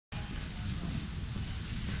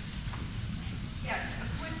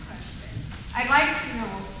I'd like to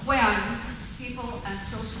know when people on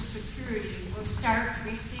Social Security will start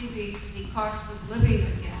receiving the cost of living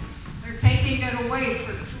again. They're taking it away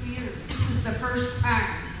for 2 years. This is the first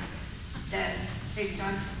time that they've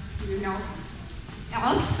done this, do you know?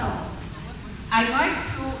 Also, I'd like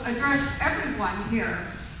to address everyone here.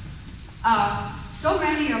 So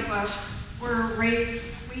many of us were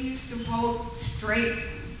raised, we used to vote straight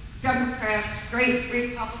Democrat, straight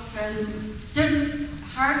Republican, didn't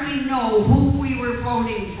hardly know who we were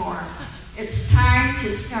voting for. It's time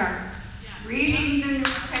to start reading the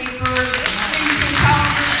newspaper, listening to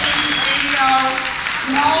television, radio,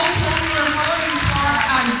 know who you're voting for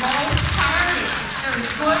on both parties. There's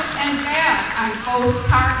good and bad on both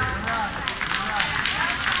parties.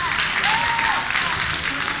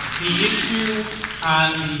 The issue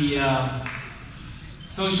on the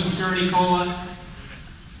Social Security COLA,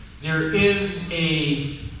 there is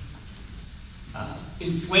a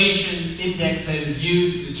inflation index that is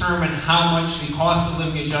used to determine how much the cost of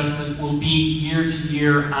living adjustment will be year to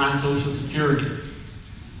year on Social Security.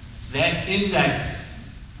 That index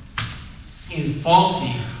is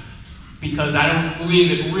faulty because I don't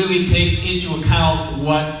believe it really takes into account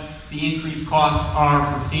what the increased costs are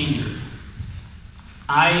for seniors.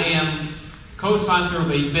 I am co-sponsor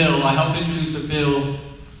of a bill, I helped introduce a bill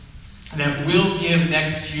that will give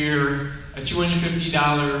next year a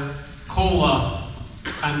 $250 COLA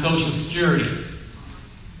on Social Security.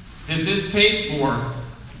 This is paid for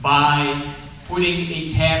by putting a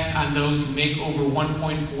tax on those who make over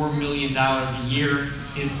 $1.4 million a year.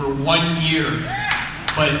 It's for 1 year.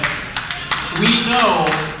 But we know,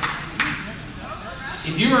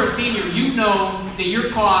 if you're a senior, you know that your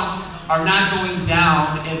costs are not going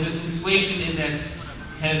down as this inflation index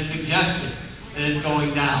has suggested that it's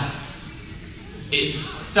going down. It's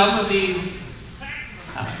some of these,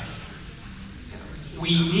 we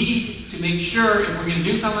need to make sure if we're going to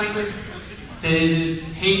do something like this, that it is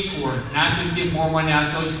paid for, not just give more money out of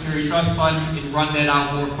Social Security Trust Fund and run that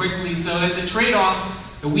out more quickly. So it's a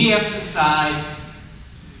trade-off that we have to decide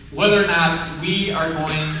whether or not we are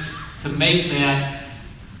going to make that.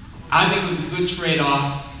 I think it's a good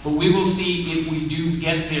trade-off, but we will see if we do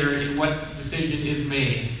get there and what decision is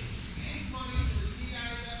made.